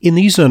In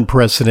these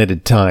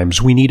unprecedented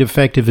times, we need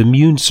effective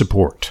immune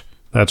support.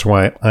 That's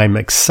why I'm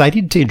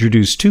excited to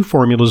introduce two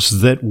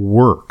formulas that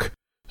work: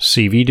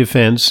 CV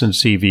Defense and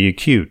CV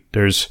Acute.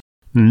 There's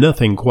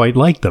nothing quite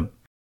like them.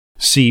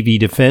 CV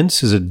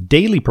Defense is a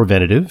daily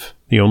preventative.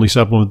 The only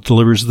supplement that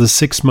delivers the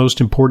 6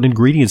 most important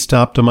ingredients to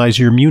optimize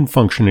your immune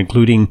function,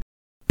 including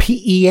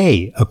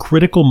PEA, a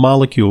critical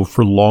molecule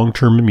for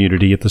long-term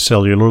immunity at the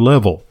cellular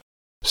level.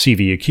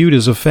 CV Acute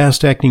is a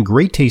fast-acting,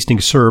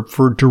 great-tasting syrup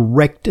for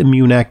direct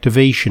immune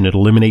activation. It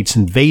eliminates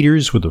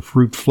invaders with the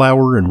fruit,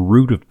 flower, and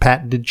root of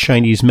patented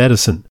Chinese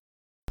medicine.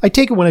 I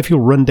take it when I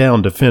feel run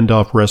down to fend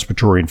off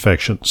respiratory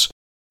infections.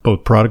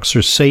 Both products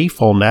are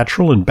safe, all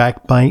natural, and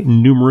backed by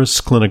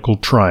numerous clinical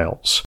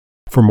trials.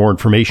 For more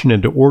information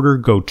and to order,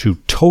 go to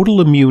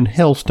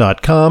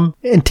totalimmunehealth.com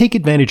and take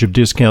advantage of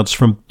discounts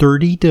from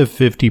 30 to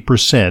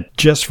 50%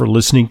 just for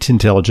listening to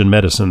Intelligent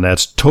Medicine.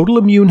 That's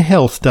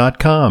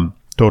totalimmunehealth.com.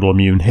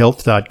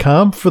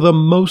 totalimmunehealth.com for the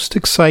most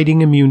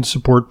exciting immune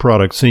support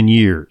products in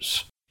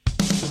years.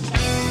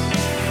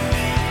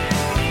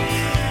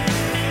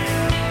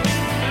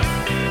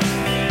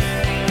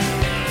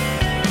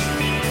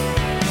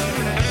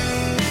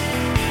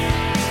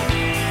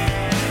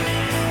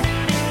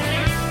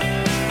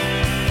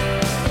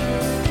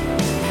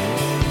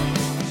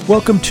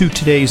 Welcome to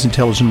today's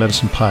Intelligent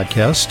Medicine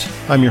podcast.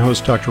 I'm your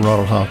host, Dr.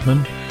 Ronald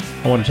Hoffman.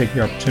 I want to take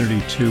the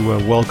opportunity to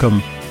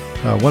welcome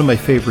one of my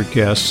favorite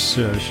guests.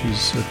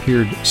 She's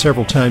appeared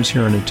several times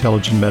here on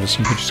Intelligent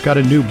Medicine, but she's got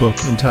a new book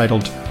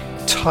entitled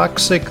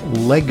Toxic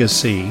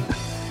Legacy: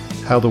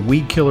 How the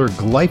Weed Killer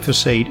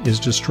Glyphosate is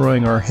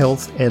Destroying Our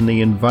Health and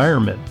the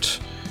Environment.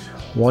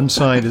 One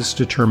scientist's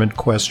determined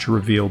quest to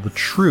reveal the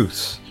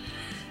truth.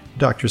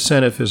 Dr.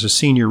 Seneff is a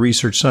senior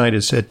research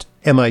scientist at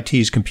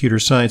MIT's Computer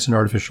Science and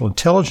Artificial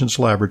Intelligence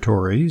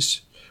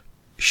Laboratories.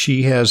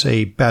 She has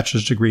a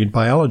bachelor's degree in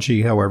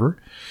biology, however,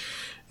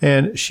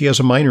 and she has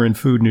a minor in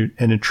food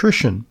and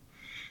nutrition.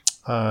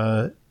 She's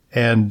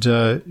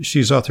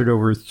authored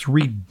over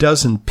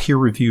 36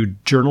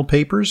 peer-reviewed journal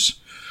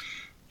papers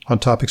on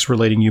topics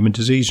relating human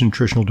disease,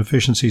 nutritional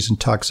deficiencies, and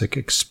toxic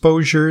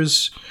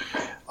exposures.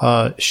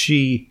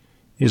 She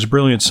is a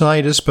brilliant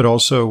scientist, but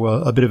also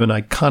a bit of an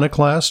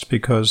iconoclast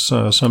because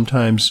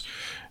sometimes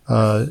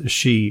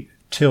she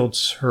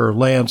tilts her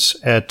lance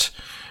at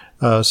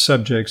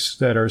subjects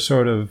that are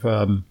sort of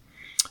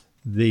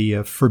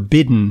the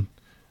forbidden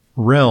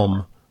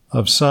realm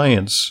of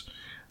science.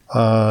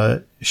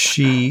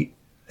 She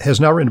has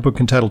now written a book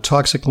entitled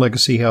Toxic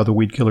Legacy: How the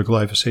Weed Killer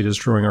Glyphosate is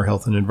Destroying Our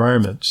Health and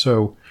Environment.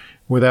 So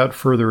without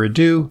further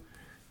ado,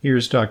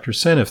 here's Dr.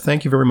 Seneff.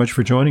 Thank you very much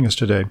for joining us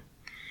today.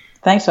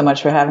 Thanks so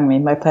much for having me.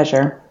 My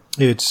pleasure.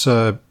 It's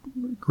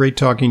great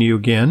talking to you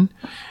again.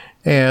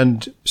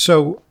 And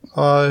so,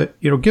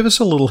 give us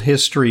a little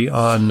history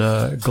on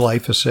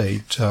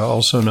glyphosate,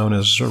 also known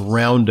as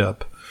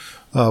Roundup.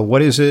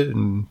 What is it,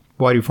 and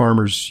why do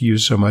farmers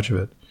use so much of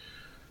it?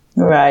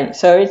 Right.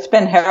 So it's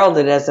been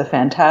heralded as a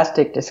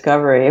fantastic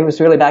discovery. It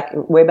was really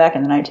way back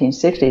in the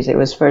 1960s. It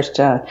was first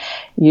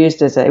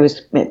used it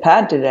was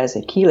patented as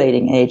a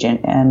chelating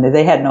agent, and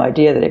they had no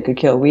idea that it could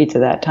kill weeds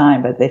at that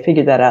time, but they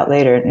figured that out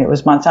later. And it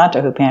was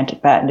Monsanto who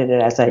patented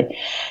it as a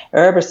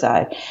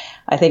herbicide,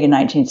 I think in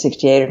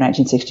 1968 or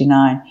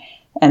 1969.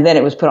 And then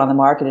it was put on the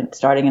market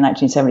starting in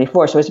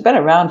 1974. So it's been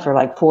around for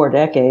like 4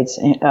 decades,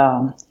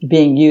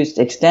 being used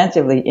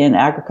extensively in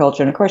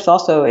agriculture. And of course,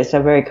 also it's a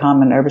very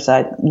common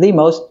herbicide,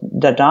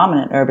 the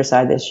dominant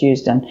herbicide that's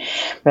used in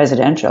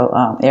residential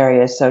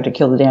areas. So to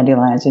kill the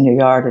dandelions in your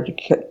yard or to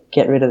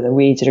get rid of the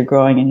weeds that are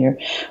growing in your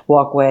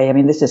walkway. I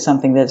mean, this is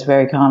something that's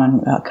very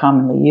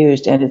commonly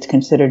used, and it's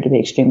considered to be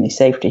extremely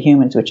safe to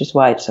humans, which is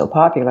why it's so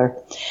popular.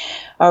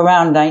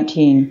 Around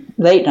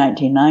late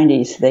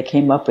 1990s, they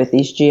came up with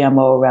these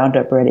GMO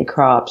Roundup-ready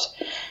crops,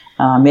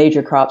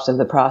 major crops of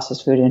the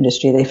processed food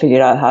industry. They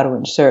figured out how to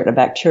insert a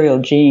bacterial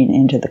gene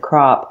into the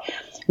crop,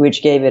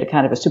 which gave it a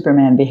kind of a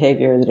Superman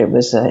behavior that it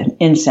was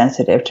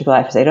insensitive to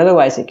glyphosate.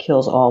 Otherwise, it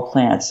kills all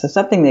plants. So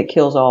something that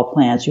kills all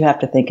plants, you have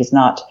to think is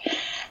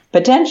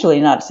potentially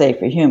not safe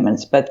for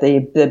humans. But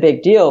the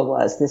big deal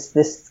was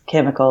this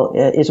chemical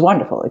is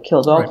wonderful. It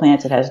kills all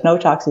plants. It has no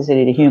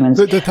toxicity to humans.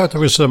 They thought there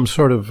was some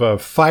sort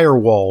of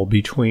firewall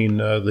between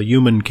the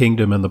human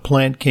kingdom and the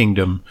plant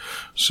kingdom,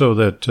 so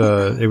that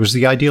it was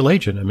the ideal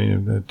agent. I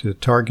mean, it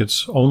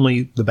targets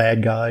only the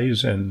bad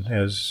guys and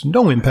has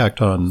no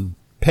impact on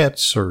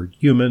pets or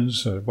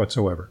humans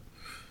whatsoever.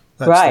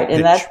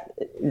 And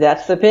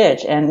that's the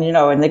pitch. And,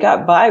 and they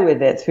got by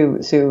with it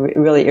through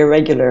really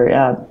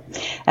irregular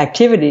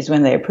activities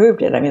when they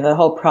approved it. I mean, the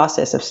whole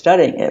process of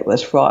studying it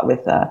was fraught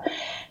with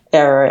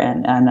error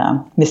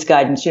and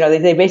misguidance.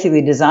 They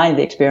basically designed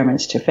the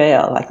experiments to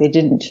fail. Like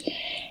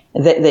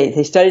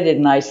they studied it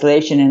in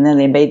isolation, and then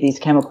they made these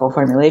chemical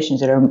formulations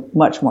that are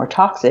much more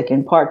toxic,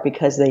 in part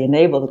because they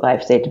enable the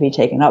glyphosate to be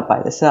taken up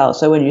by the cells.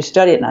 So when you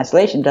study it in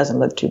isolation, it doesn't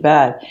look too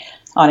bad.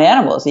 on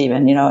animals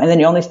even, and then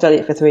you only study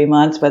it for 3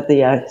 months, but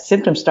the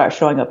symptoms start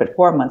showing up at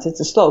 4 months. It's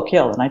a slow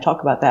kill, and I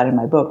talk about that in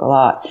my book a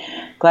lot.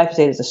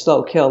 Glyphosate is a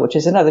slow kill, which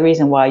is another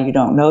reason why you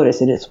don't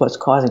notice it. It's what's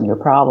causing your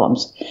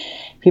problems.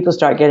 People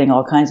start getting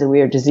all kinds of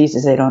weird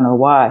diseases. They don't know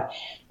why.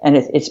 And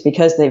it's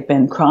because they've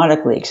been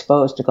chronically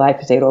exposed to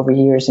glyphosate over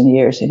years and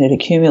years, and it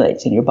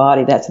accumulates in your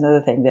body. That's another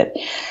thing that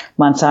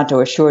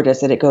Monsanto assured us,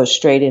 that it goes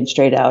straight in,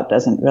 straight out,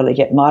 doesn't really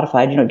get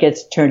modified. It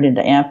gets turned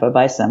into AMPA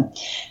by some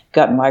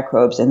gut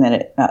microbes, and then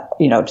it,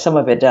 some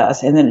of it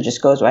does, and then it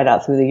just goes right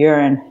out through the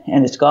urine,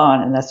 and it's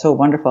gone, and that's so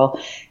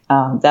wonderful.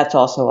 That's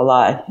also a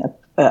lie.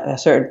 A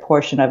certain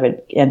portion of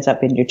it ends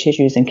up in your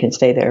tissues and can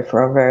stay there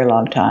for a very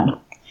long time.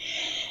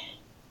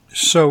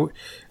 So,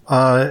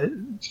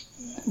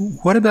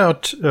 what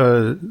about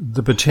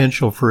the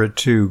potential for it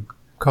to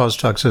cause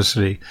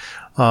toxicity?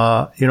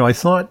 I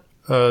thought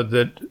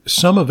that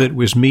some of it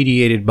was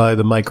mediated by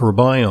the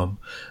microbiome.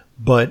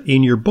 But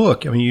in your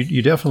book,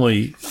 you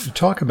definitely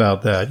talk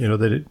about that,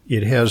 that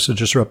it has a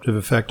disruptive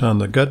effect on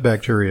the gut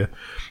bacteria.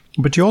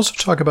 But you also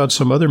talk about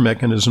some other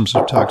mechanisms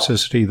of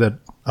toxicity that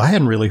I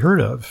hadn't really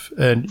heard of.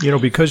 And,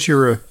 because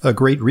you're a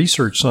great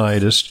research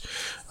scientist,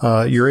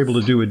 you're able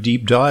to do a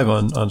deep dive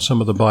on some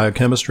of the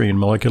biochemistry and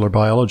molecular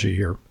biology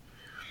here.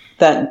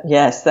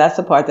 Yes, that's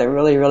the part that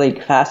really, really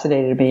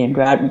fascinated me and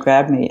grabbed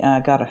me,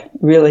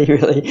 really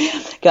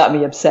got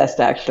me obsessed,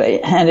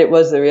 actually. And it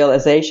was the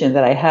realization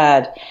that I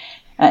had.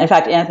 In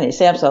fact, Anthony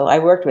Samsel, I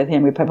worked with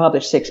him. We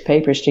published 6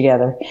 papers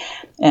together,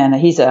 and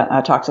he's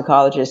a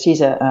toxicologist.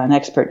 He's an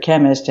expert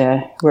chemist,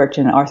 worked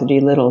in Arthur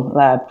D. Little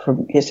lab for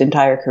his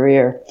entire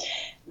career.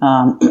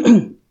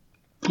 And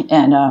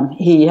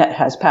he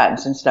has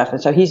patents and stuff,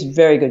 and so he's a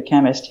very good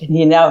chemist.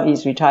 And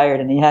he's retired,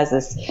 and he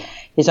has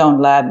his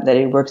own lab that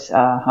he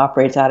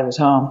operates out of his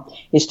home.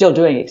 He's still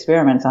doing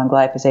experiments on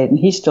glyphosate, and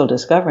he's still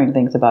discovering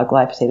things about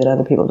glyphosate that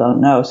other people don't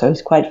know. So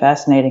he's quite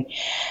fascinating.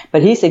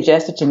 But he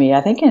suggested to me,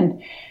 I think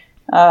in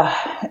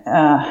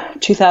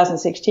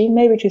 2016,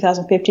 maybe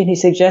 2015, he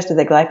suggested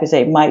that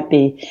glyphosate might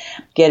be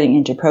getting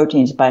into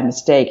proteins by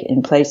mistake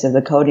in place of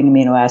the coding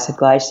amino acid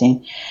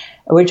glycine,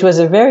 which was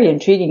a very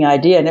intriguing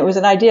idea. And it was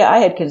an idea I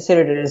had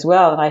considered it as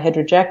well, and I had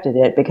rejected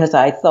it because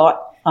I thought,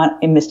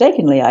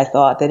 mistakenly, I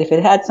thought that if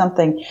it had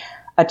something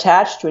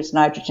attached to its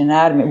nitrogen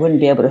atom, it wouldn't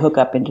be able to hook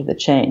up into the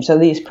chain. So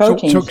these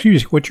proteins... So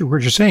excuse me, what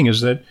you're saying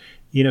is that,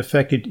 in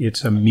effect,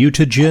 it's a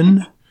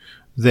mutagen,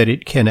 that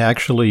it can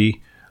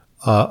actually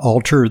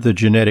alter the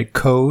genetic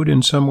code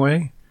in some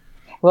way?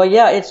 Well,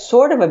 yeah, it's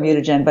sort of a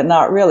mutagen, but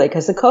not really,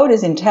 because the code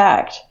is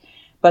intact.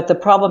 But the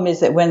problem is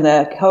that when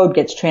the code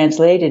gets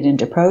translated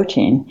into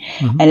protein,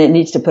 and it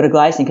needs to put a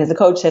glycine, because the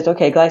code says,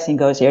 okay, glycine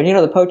goes here.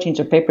 And the proteins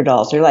are paper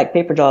dolls. They're like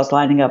paper dolls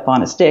lining up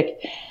on a stick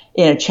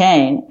in a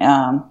chain,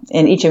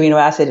 and each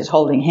amino acid is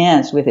holding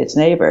hands with its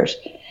neighbors.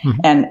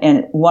 And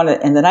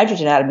the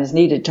nitrogen atom is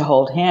needed to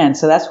hold hands.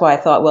 So that's why I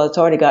thought, well, it's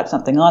already got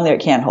something on there.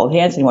 It can't hold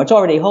hands anymore. It's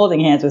already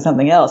holding hands with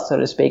something else, so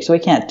to speak. So we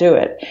can't do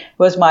it. It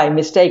was my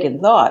mistaken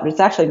thought. But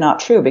it's actually not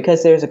true,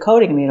 because there's a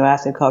coding amino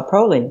acid called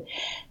proline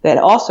that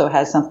also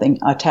has something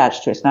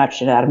attached to its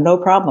nitrogen atom. No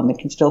problem. It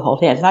can still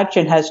hold hands.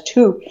 Nitrogen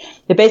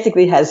it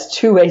basically has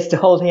 2 ways to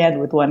hold hands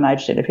with one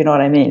nitrogen, if you know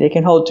what I mean. It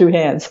can hold 2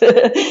 hands.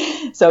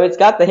 So it's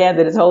got the hand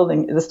that is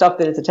holding the stuff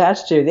that it's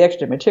attached to, the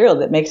extra material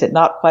that makes it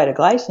not quite a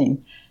glycine.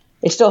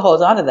 It still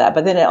holds on to that,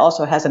 but then it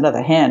also has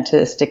another hand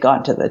to stick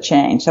onto the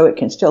chain, so it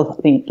can still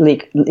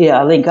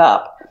link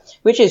up,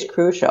 which is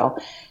crucial,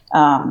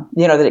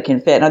 that it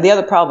can fit. Now, the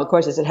other problem, of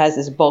course, is it has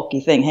this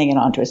bulky thing hanging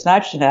onto its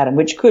nitrogen atom,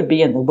 which could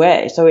be in the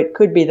way. So it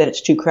could be that it's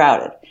too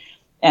crowded.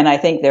 And I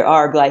think there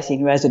are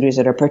glycine residues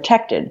that are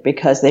protected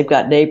because they've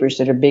got neighbors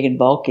that are big and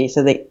bulky,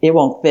 so it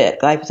won't fit.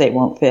 Glyphosate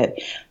won't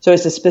fit. So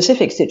it's a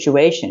specific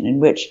situation in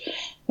which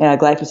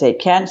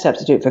glyphosate can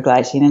substitute for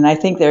glycine, and I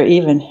think there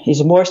even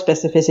is more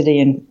specificity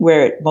in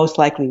where it most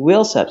likely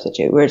will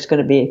substitute, where it's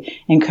going to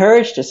be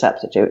encouraged to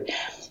substitute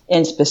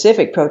in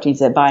specific proteins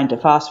that bind to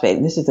phosphate.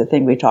 And this is the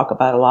thing we talk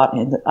about a lot.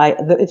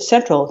 It's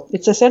central.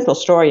 It's a central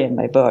story in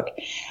my book,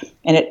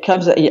 and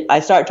I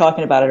start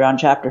talking about it around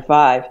chapter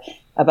 5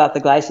 about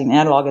the glycine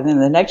analog, and then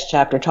the next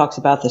chapter talks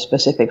about the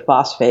specific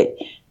phosphate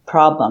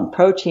problem,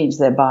 proteins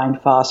that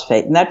bind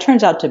phosphate, and that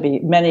turns out to be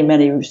many,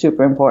 many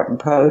super important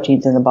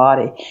proteins in the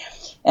body.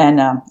 And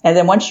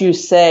then once you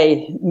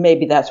say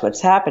maybe that's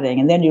what's happening,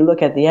 and then you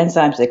look at the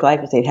enzymes that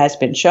glyphosate has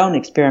been shown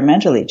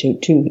experimentally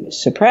to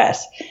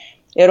suppress,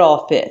 it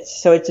all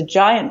fits. So it's a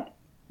giant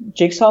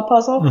jigsaw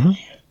puzzle,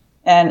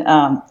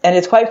 and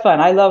it's quite fun.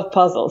 I love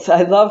puzzles.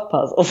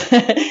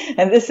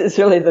 And this is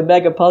really the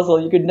mega puzzle.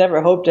 You could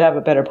never hope to have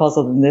a better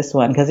puzzle than this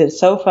one, because it's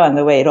so fun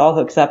the way it all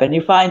hooks up, and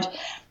you find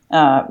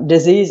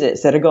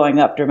diseases that are going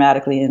up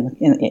dramatically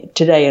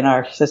today in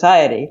our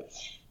society.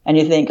 And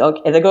you think,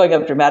 okay, they're going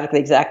up dramatically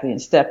exactly in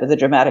step with the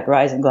dramatic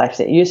rise in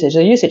glyphosate usage.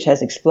 The usage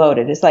has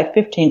exploded. It's like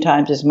 15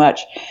 times as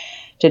much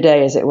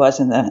today as it was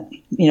in the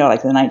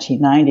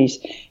 1990s.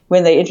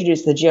 When they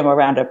introduced the GMO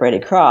Roundup Ready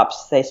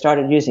crops, they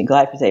started using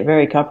glyphosate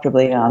very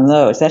comfortably on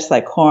those. That's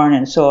like corn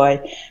and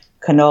soy,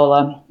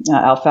 canola,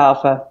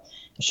 alfalfa,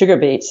 sugar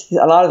beets,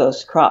 a lot of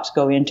those crops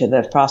go into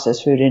the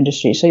processed food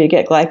industry. So you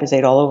get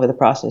glyphosate all over the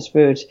processed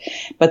foods.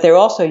 But they're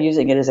also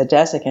using it as a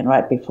desiccant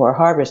right before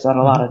harvest on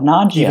a lot of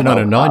non-GMO Even on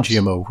a crops.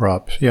 non-GMO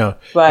crop, yeah.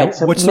 Right.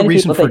 So what's the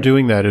reason for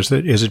doing that? Is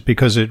it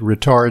because it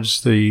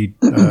retards the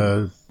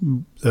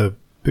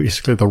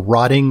basically the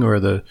rotting or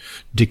the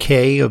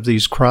decay of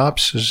these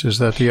crops? Is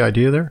that the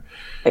idea there?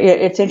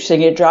 It's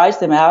interesting. It dries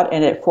them out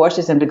and it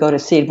forces them to go to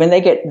seed. When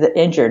they get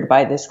injured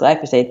by this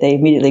glyphosate, they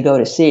immediately go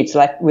to seed. So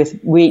like with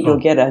wheat, you'll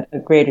get a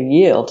greater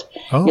yield.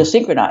 You'll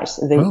synchronize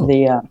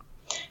the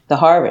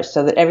harvest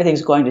so that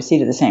everything's going to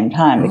seed at the same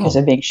time because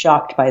they're being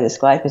shocked by this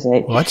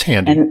glyphosate. Well, that's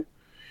handy. And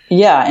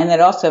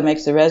it also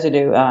makes the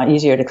residue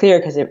easier to clear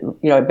because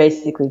it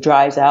basically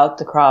dries out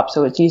the crop,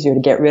 so it's easier to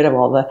get rid of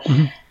all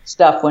the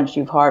stuff once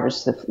you've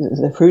harvested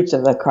the fruits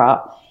of the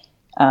crop.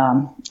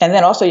 And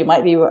then also you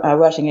might be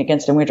rushing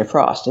against a winter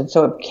frost. And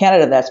so in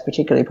Canada, that's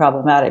particularly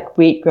problematic.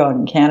 Wheat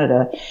grown in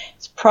Canada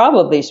is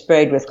probably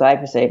sprayed with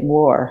glyphosate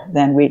more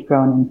than wheat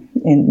grown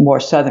in more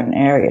southern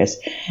areas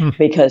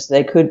because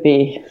they could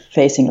be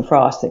facing a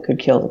frost that could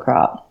kill the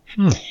crop.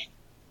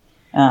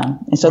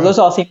 And so those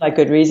all seem like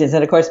good reasons.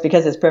 And of course,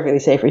 because it's perfectly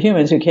safe for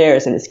humans, who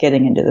cares that it's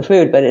getting into the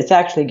food? But it's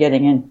actually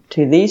getting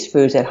into these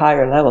foods at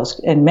higher levels.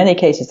 In many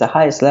cases, the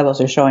highest levels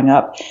are showing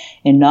up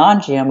in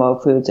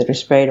non-GMO foods that are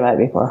sprayed right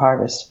before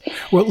harvest.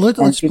 Well,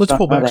 let's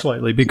pull back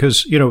slightly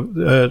because,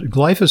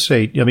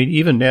 glyphosate, I mean,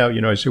 even now,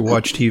 as you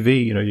watch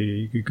TV,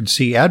 you can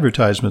see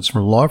advertisements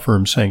from law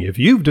firms saying, if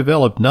you've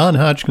developed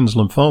non-Hodgkin's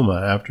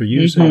lymphoma after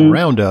using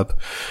Roundup,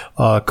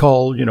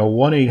 call,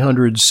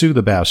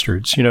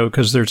 1-800-SUE-THE-BASTARDS,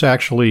 because there's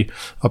actually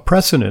a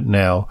precedent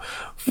now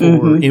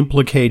for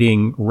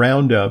implicating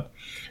Roundup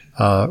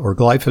or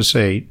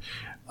glyphosate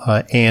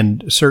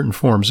and certain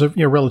forms of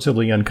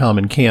relatively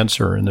uncommon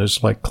cancer. And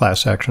there's like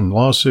class action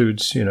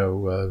lawsuits,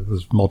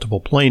 with multiple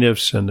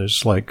plaintiffs, and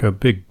there's like a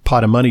big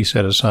pot of money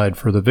set aside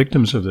for the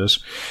victims of this.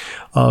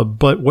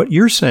 But what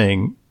you're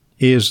saying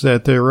is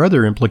that there are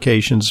other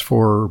implications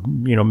for,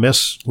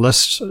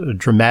 less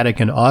dramatic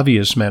and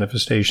obvious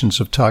manifestations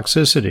of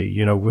toxicity,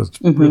 with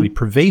really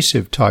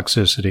pervasive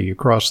toxicity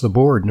across the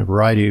board in a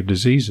variety of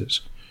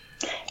diseases.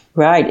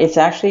 Right. It's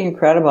actually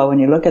incredible when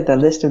you look at the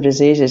list of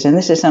diseases. And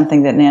this is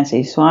something that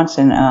Nancy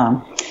Swanson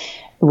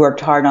worked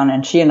hard on.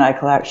 And she and I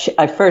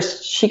collaborated.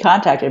 She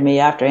contacted me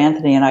after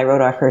Anthony and I wrote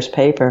our first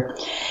paper.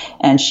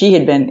 And she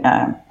had been...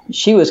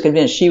 she was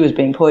convinced she was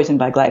being poisoned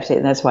by glyphosate,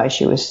 and that's why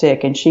she was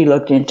sick. And she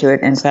looked into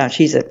it and found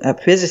she's a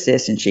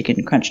physicist, and she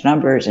can crunch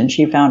numbers, and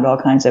she found all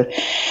kinds of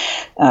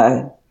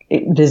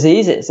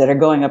diseases that are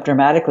going up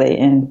dramatically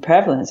in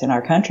prevalence in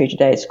our country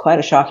today. It's quite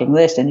a shocking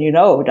list. And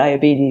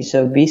diabetes,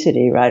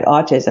 obesity, right,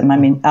 autism,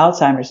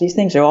 Alzheimer's, these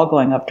things are all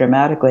going up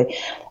dramatically.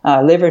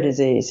 Liver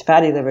disease,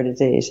 fatty liver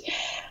disease,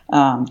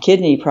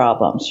 kidney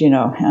problems,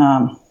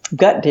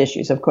 gut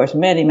issues, of course,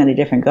 many, many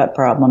different gut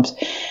problems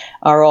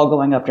are all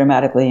going up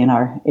dramatically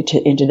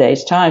in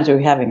today's times. We're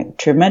having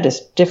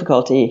tremendous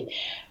difficulty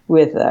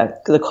with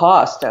the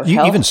cost of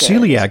healthcare. Even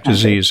celiac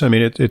disease.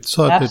 It's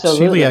thought that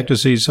celiac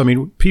disease,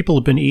 people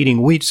have been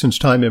eating wheat since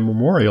time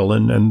immemorial,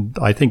 and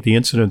I think the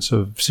incidence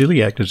of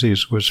celiac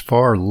disease was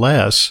far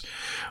less.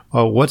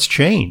 What's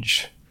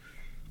changed?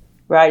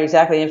 Right,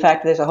 exactly. In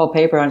fact, there's a whole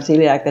paper on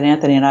celiac that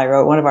Anthony and I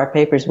wrote. One of our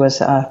papers was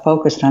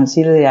focused on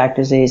celiac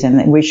disease,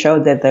 and we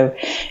showed that the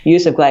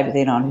use of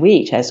glyphosate on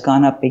wheat has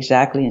gone up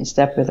exactly in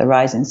step with the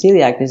rise in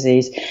celiac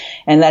disease,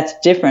 and that's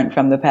different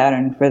from the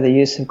pattern for the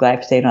use of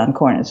glyphosate on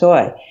corn and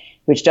soy,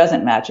 which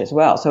doesn't match as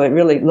well. So it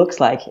really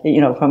looks like,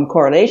 from a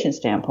correlation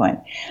standpoint,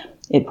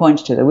 it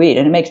points to the wheat,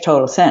 and it makes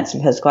total sense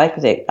because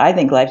I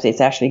think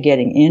glyphosate's actually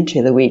getting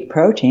into the wheat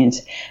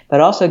proteins,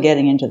 but also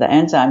getting into the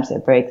enzymes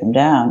that break them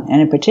down, and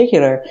in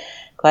particular,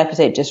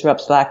 glyphosate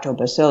disrupts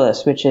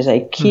lactobacillus, which is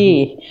a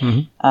key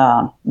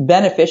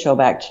beneficial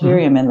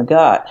bacterium in the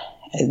gut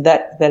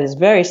that is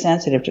very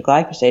sensitive to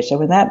glyphosate. So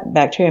when that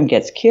bacterium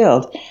gets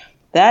killed,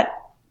 that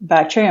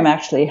bacterium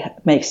actually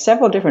makes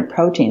several different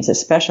proteins that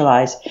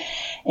specialize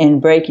in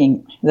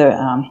breaking the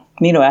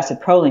amino acid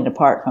proline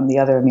apart from the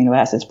other amino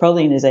acids.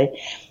 Proline is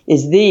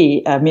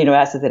the amino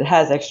acid that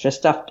has extra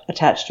stuff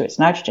attached to its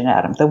nitrogen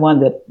atom, the one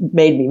that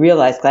made me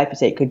realize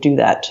glyphosate could do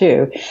that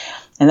too.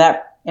 And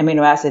that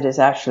amino acid is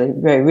actually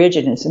very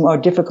rigid, and it's more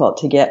difficult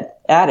to get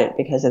at it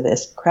because of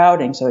this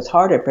crowding, so it's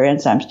harder for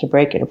enzymes to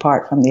break it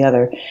apart from the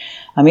other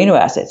amino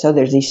acids. So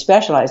there's these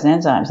specialized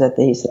enzymes that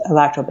these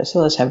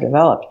lactobacillus have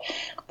developed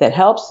that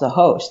helps the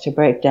host to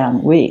break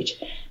down wheat,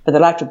 but the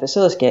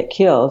lactobacillus get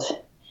killed,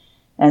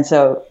 and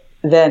so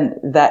then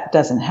that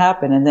doesn't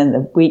happen, and then the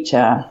wheat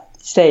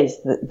stays,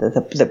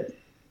 the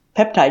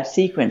peptide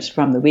sequence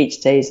from the wheat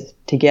stays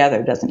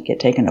together, doesn't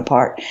get taken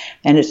apart,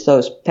 and it's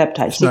those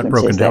peptide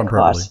sequences that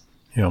cause.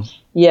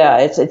 Yeah,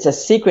 it's a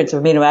sequence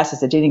of amino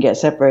acids that didn't get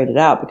separated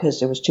out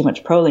because there was too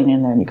much proline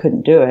in there and you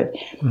couldn't do it.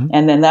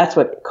 And then that's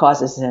what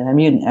causes an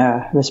immune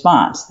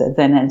response that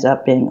then ends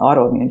up being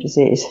autoimmune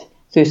disease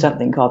through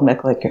something called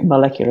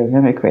molecular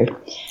mimicry.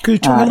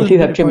 If you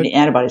have too many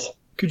antibodies.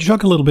 Could you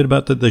talk a little bit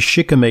about the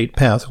shikimate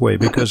pathway?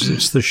 Because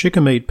it's the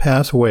shikimate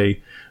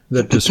pathway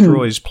that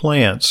destroys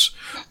plants.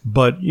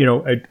 But,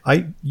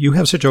 you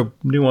have such a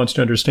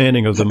nuanced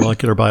understanding of the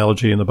molecular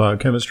biology and the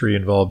biochemistry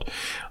involved.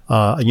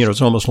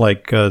 It's almost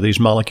like these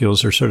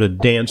molecules are sort of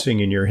dancing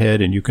in your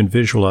head and you can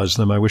visualize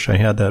them. I wish I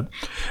had that.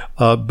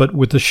 But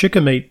with the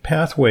shikimate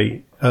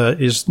pathway,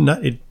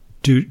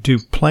 do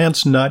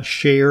plants not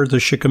share the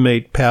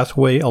shikimate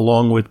pathway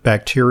along with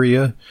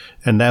bacteria?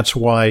 And that's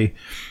why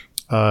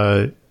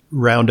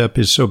Roundup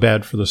is so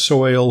bad for the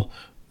soil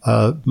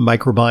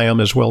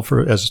microbiome as well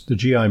as the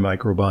GI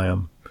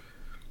microbiome.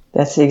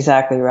 That's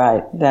exactly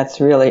right. That's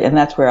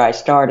where I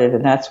started,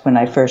 and that's when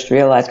I first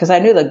realized, because I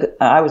knew that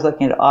I was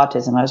looking at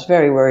autism. I was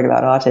very worried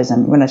about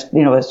autism when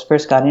I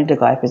first got into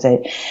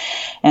glyphosate.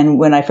 And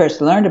when I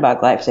first learned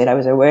about glyphosate, I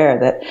was aware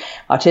that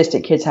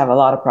autistic kids have a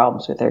lot of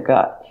problems with their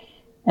gut.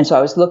 And so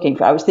I was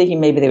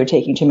thinking maybe they were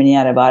taking too many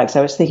antibiotics.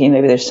 I was thinking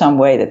maybe there's some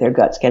way that their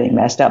gut's getting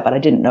messed up, but I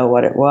didn't know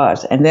what it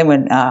was. And then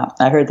when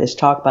I heard this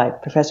talk by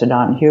Professor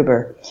Don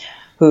Huber,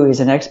 who is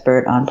an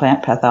expert on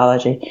plant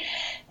pathology,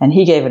 and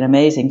he gave an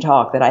amazing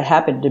talk that I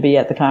happened to be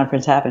at the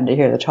conference, happened to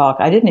hear the talk.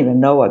 I didn't even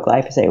know what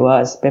glyphosate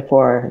was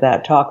before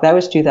that talk. That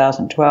was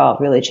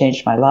 2012, really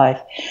changed my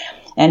life.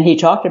 And he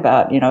talked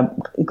about,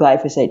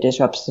 glyphosate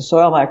disrupts the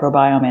soil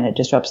microbiome and it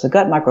disrupts the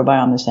gut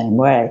microbiome the same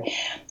way.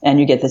 And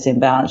you get this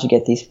imbalance, you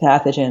get these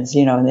pathogens,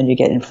 and then you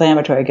get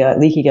inflammatory gut,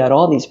 leaky gut,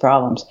 all these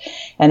problems.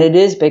 And it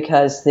is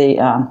because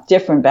the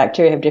different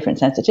bacteria have different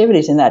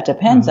sensitivities, and that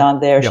depends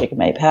on their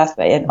shikimate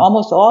pathway. And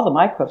almost all the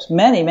microbes,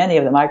 many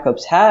of the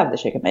microbes have the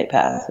shikimate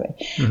pathway,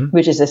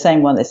 which is the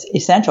same one that's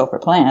essential for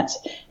plants.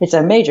 It's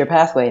a major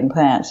pathway in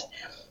plants.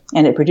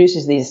 And it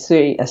produces these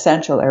three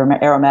essential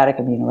aromatic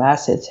amino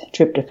acids,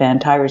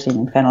 tryptophan, tyrosine,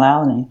 and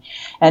phenylalanine.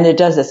 And it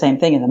does the same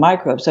thing in the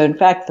microbes. So, in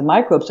fact, the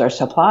microbes are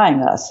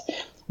supplying us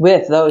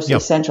with those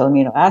essential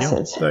amino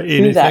acids.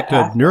 In effect,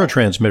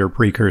 neurotransmitter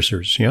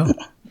precursors,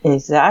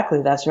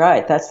 Exactly, that's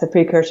right. That's the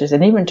precursors,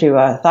 and even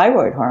to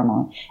thyroid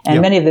hormone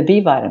and many of the B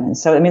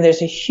vitamins. So,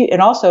 there's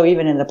and also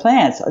even in the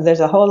plants, there's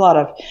a whole lot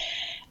of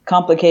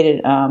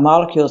complicated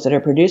molecules that are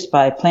produced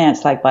by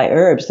plants, like by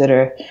herbs,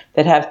 that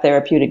have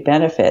therapeutic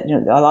benefit.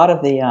 A lot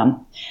of the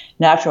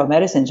natural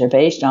medicines are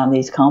based on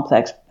these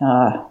complex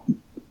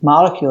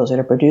molecules that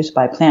are produced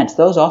by plants.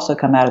 Those also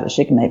come out of the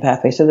shikimate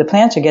pathway. So the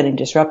plants are getting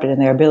disrupted in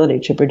their ability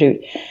to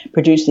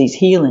produce these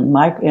healing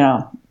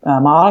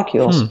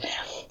molecules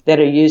that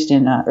are used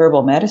in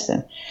herbal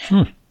medicine.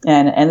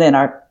 And then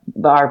our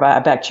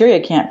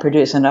bacteria can't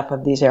produce enough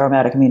of these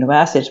aromatic amino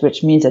acids,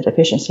 which means a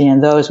deficiency in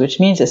those, which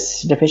means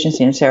a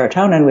deficiency in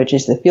serotonin, which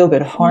is the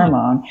feel-good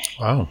hormone.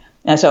 Wow.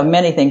 And so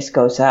many things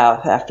go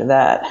south after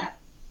that.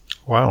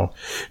 Wow.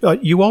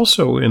 You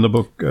also, in the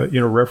book,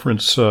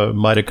 reference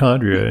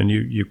mitochondria, and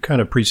you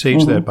kind of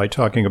presage that by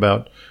talking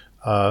about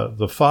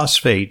the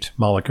phosphate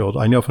molecule.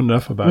 I know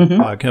enough about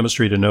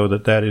biochemistry to know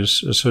that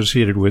is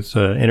associated with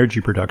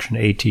energy production,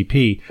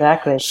 ATP.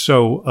 Exactly.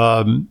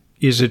 So,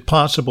 is it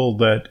possible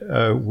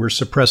that we're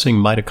suppressing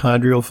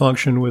mitochondrial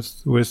function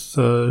with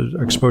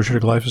exposure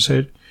to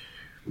glyphosate?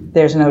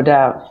 There's no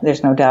doubt.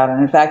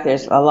 And in fact,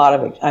 there's a lot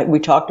of it. I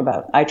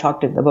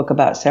talked in the book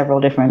about several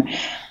different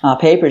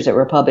papers that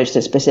were published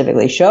that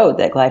specifically showed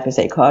that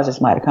glyphosate causes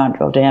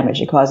mitochondrial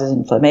damage. It causes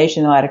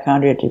inflammation in the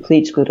mitochondria, it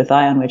depletes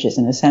glutathione, which is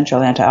an essential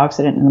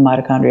antioxidant in the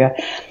mitochondria,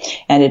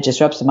 and it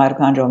disrupts the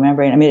mitochondrial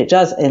membrane. It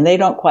does, and they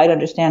don't quite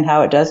understand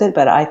how it does it,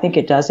 but I think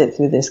it does it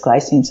through this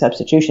glycine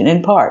substitution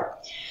in part,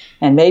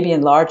 and maybe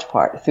in large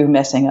part through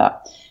messing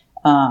up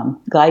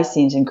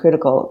glycines and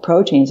critical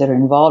proteins that are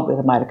involved with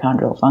the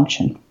mitochondrial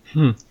function.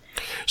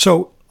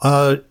 So,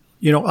 I'm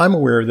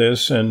aware of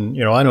this,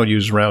 and, I don't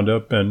use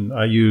Roundup, and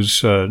I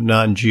use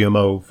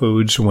non-GMO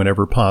foods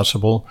whenever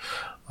possible.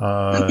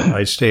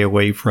 I stay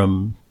away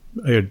from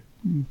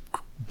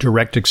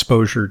direct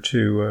exposure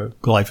to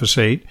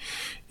glyphosate.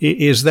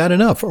 Is that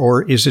enough,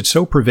 or is it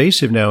so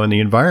pervasive now in the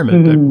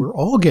environment that we're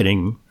all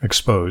getting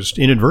exposed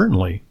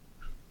inadvertently?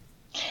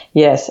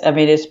 Yes,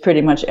 it's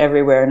pretty much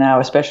everywhere now,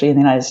 especially in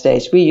the United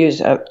States. We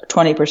use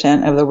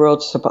 20% of the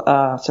world's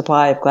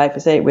supply of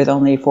glyphosate with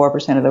only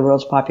 4% of the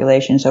world's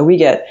population. So we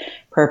get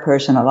per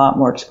person a lot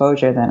more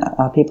exposure than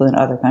people in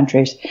other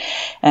countries.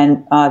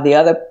 And the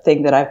other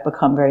thing that I've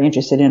become very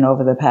interested in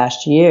over the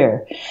past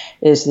year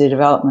is the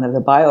development of the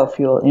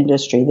biofuel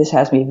industry. This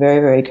has me very,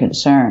 very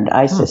concerned.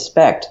 I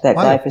suspect that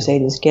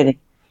glyphosate is getting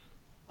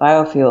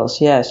biofuels.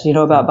 Yes. You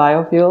know about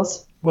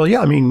biofuels? Well,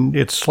 yeah,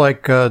 it's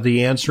like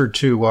the answer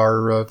to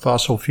our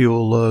fossil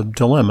fuel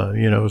dilemma,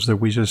 is that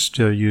we just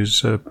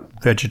use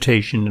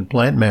vegetation and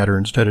plant matter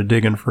instead of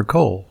digging for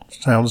coal.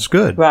 Sounds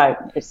good. Right.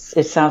 It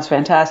sounds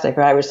fantastic,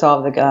 right? We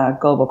solve the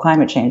global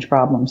climate change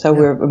problem. So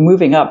we're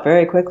moving up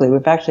very quickly.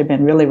 We've actually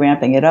been really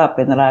ramping it up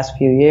in the last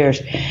few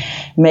years,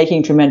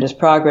 making tremendous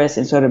progress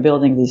in sort of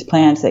building these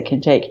plants that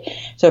can take.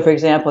 So, for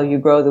example, you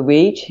grow the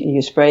wheat,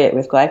 you spray it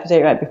with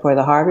glyphosate right before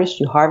the harvest,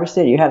 you harvest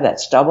it, you have that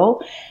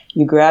stubble.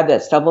 You grab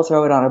that stubble,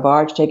 throw it on a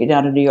barge, take it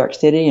down to New York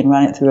City and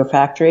run it through a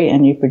factory,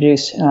 and you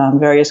produce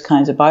various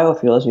kinds of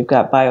biofuels. You've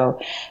got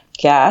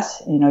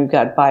biogas, you've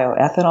got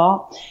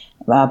bioethanol,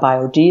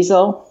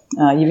 biodiesel.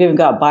 You've even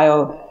got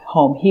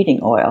home heating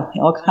oil,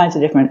 all kinds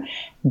of different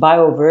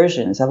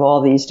bioversions of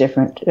all these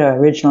different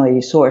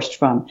originally sourced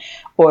from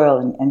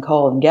oil and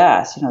coal and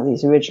gas.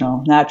 These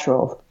original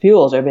natural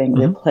fuels are being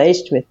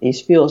replaced with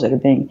these fuels that are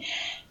being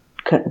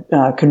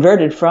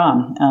converted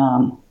from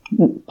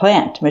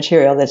plant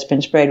material that's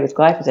been sprayed with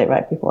glyphosate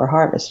right before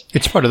harvest.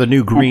 It's part of the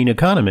new green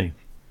economy.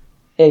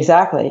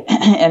 Exactly.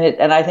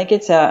 And I think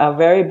it's a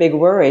very big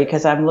worry,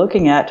 because I'm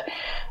looking at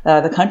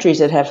the countries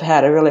that have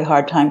had a really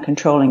hard time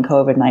controlling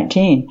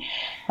COVID-19.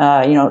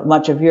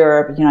 Much of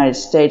Europe, United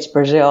States,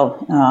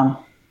 Brazil,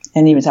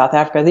 and even South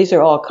Africa. These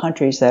are all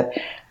countries that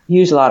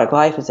use a lot of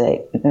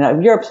glyphosate.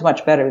 Europe's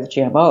much better with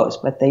GMOs,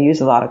 but they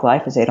use a lot of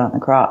glyphosate on the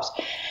crops.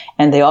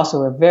 And they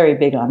also are very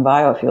big on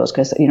biofuels,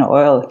 because,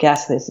 oil,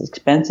 gas is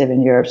expensive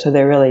in Europe, so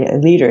they're really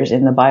leaders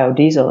in the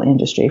biodiesel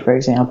industry, for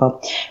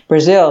example.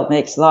 Brazil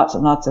makes lots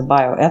and lots of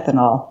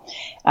bioethanol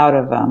out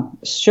of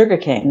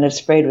sugarcane that's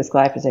sprayed with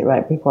glyphosate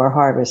right before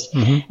harvest.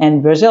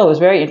 And Brazil was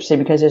very interesting,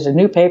 because there's a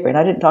new paper, and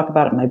I didn't talk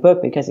about it in my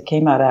book because it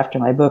came out after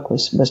my book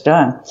was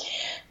done,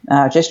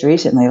 just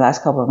recently,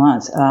 last couple of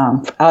months,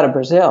 out of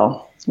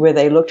Brazil, where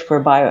they looked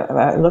for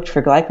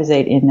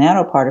glyphosate in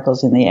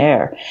nanoparticles in the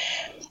air.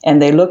 And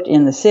they looked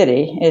in the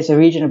city. It's a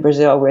region of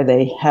Brazil where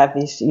they have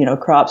these,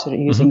 crops that are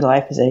using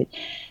glyphosate.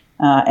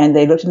 And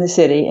they looked in the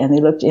city, and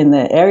they looked in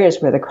the areas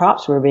where the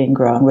crops were being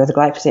grown, where the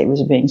glyphosate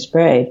was being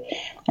sprayed.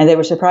 And they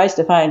were surprised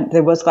to find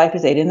there was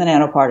glyphosate in the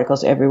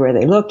nanoparticles everywhere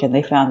they looked, and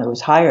they found there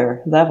was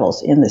higher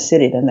levels in the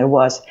city than there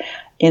was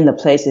in the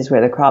places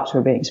where the crops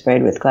were being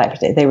sprayed with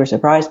glyphosate. They were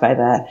surprised by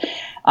that.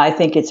 I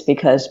think it's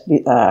because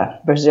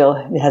Brazil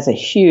has a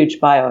huge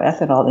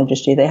bioethanol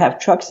industry. They have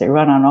trucks that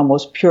run on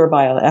almost pure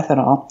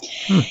bioethanol.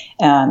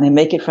 They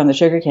make it from the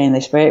sugarcane, they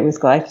spray it with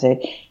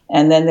glyphosate,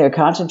 and then they're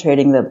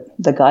concentrating the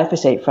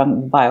glyphosate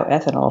from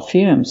bioethanol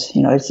fumes.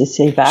 It's just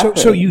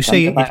evaporating. So you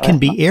say it can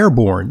be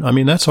airborne. I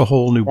mean, that's a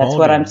whole new ballgame. That's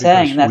what I'm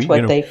saying. That's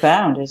what they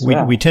found as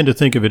well. We tend to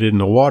think of it in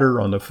the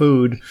water, on the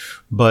food,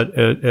 but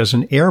as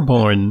an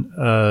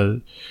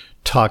airborne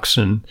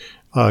toxin,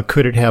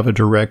 could it have a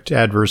direct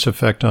adverse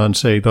effect on,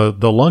 say,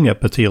 the lung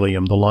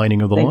epithelium, the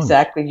lining of the lungs?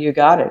 Exactly, you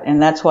got it. And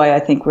that's why I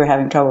think we're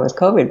having trouble with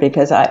COVID,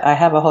 because I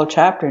have a whole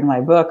chapter in my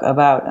book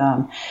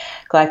about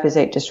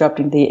glyphosate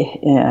disrupting the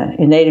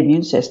innate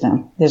immune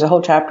system. There's a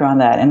whole chapter on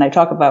that, and I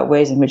talk about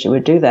ways in which it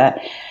would do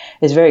that.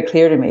 It's very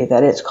clear to me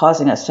that it's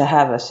causing us to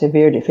have a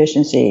severe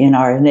deficiency in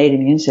our innate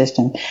immune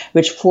system,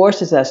 which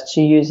forces us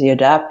to use the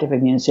adaptive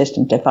immune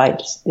system to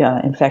fight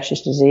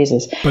infectious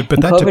diseases. But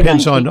that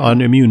depends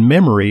on immune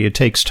memory. It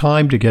takes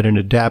time to get an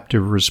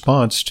adaptive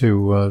response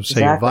to,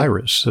 say, a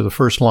virus. So the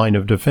first line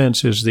of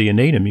defense is the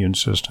innate immune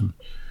system.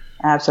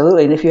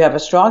 Absolutely. And if you have a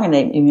strong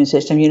innate immune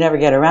system, you never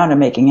get around to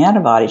making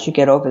antibodies. You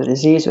get over the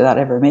disease without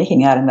ever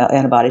making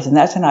antibodies. And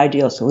that's an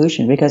ideal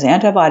solution, because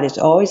antibodies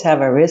always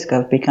have a risk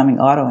of becoming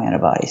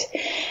autoantibodies.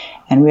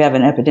 And we have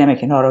an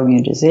epidemic in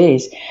autoimmune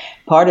disease.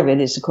 Part of it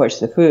is, of course,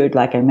 the food,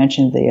 like I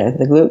mentioned,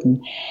 the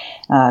gluten.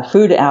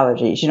 Food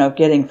allergies,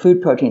 getting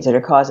food proteins that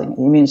are causing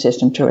the immune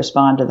system to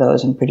respond to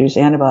those and produce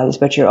antibodies.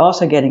 But you're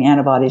also getting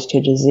antibodies to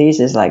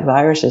diseases like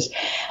viruses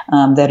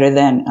that are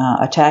then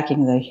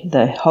attacking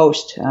the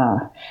host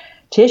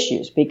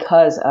tissues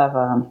because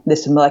of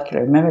this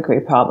molecular mimicry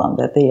problem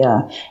that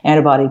the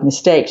antibody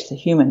mistakes the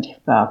human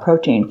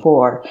protein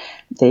for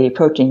the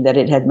protein that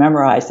it had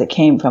memorized that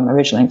came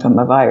originally from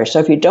a virus. So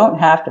if you don't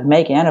have to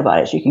make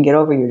antibodies, you can get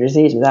over your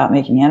disease without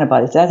making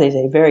antibodies. That is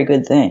a very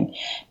good thing,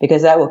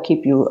 because that will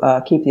keep the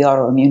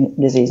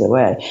autoimmune disease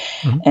away.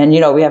 And,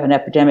 we have an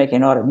epidemic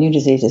in autoimmune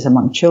diseases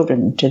among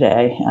children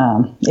today.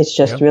 It's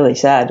just really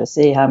sad to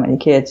see how many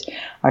kids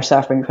are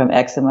suffering from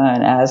eczema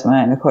and asthma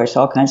and, of course,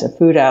 all kinds of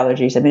food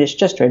allergies. I mean, it's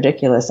just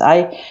ridiculous.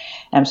 I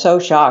am so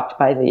shocked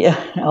by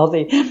all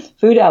the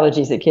food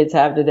allergies that kids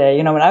have today.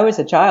 When I was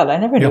a child, I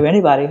never knew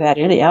anybody who had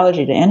any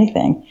allergy to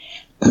anything.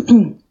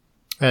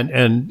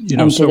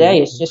 And so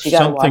today it's just you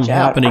got to watch out. Something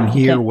happening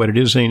here, what it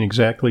is ain't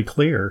exactly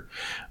clear.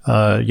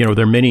 There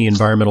are many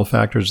environmental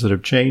factors that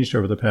have changed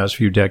over the past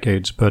few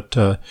decades, but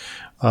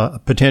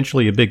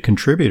potentially a big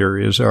contributor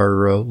is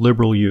our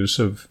liberal use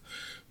of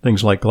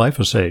things like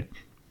glyphosate.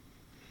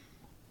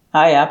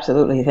 I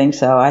absolutely think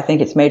so. I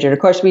think it's major. Of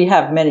course, we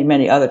have many,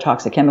 many other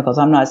toxic chemicals.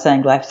 I'm not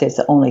saying glyphosate is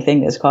the only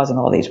thing that's causing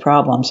all these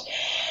problems,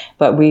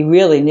 but we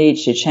really need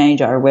to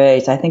change our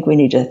ways. I think we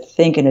need to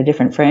think in a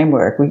different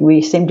framework.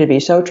 We seem to be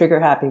so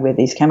trigger happy with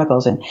these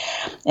chemicals,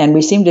 and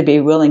we seem to be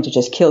willing to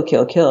just kill.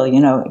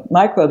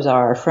 Microbes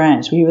are our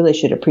friends. We really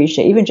should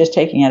appreciate, even just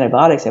taking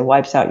antibiotics, it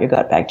wipes out your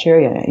gut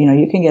bacteria.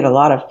 You can get a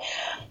lot of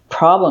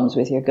problems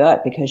with your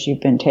gut because you've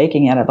been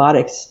taking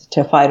antibiotics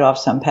to fight off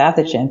some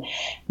pathogen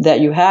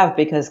that you have,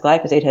 because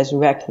glyphosate has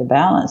wrecked the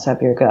balance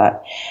of your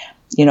gut.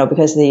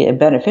 Because the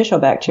beneficial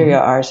bacteria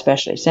are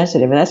especially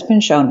sensitive, and that's been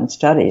shown in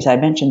studies. I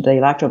mentioned the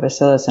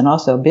lactobacillus and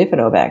also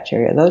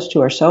bifidobacteria. Those two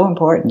are so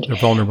important. They're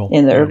vulnerable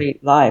in the early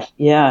life.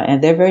 Yeah,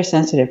 and they're very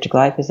sensitive to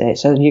glyphosate.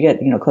 So you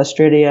get,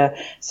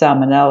 Clostridia,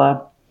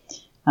 Salmonella,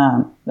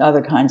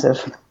 other kinds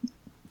of.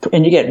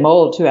 And you get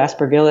mold too,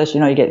 Aspergillus,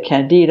 you get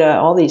Candida,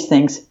 all these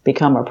things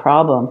become a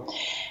problem.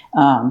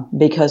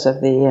 because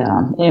of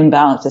the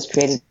imbalance that's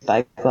created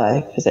by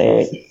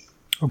glyphosate.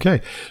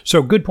 Okay.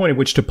 So good point at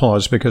which to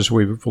pause, because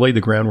we've laid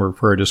the groundwork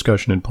for our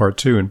discussion in part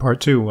two. In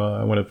part two,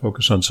 I want to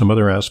focus on some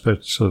other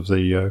aspects of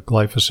the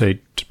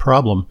glyphosate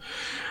problem,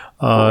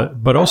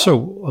 but also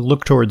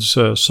look towards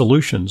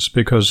solutions,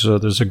 because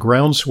there's a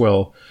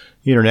groundswell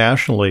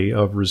internationally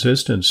of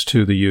resistance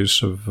to the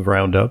use of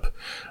Roundup.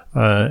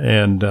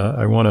 And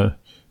I want to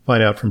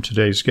find out from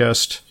today's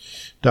guest,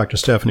 Dr.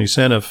 Stephanie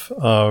Seneff,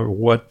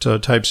 what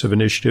types of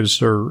initiatives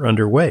are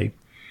underway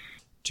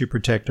to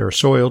protect our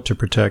soil, to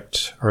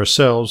protect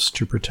ourselves,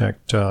 to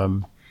protect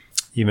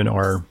even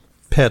our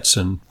pets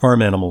and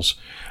farm animals.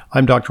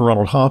 I'm Dr.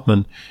 Ronald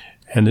Hoffman,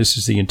 and this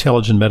is the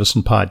Intelligent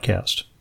Medicine Podcast.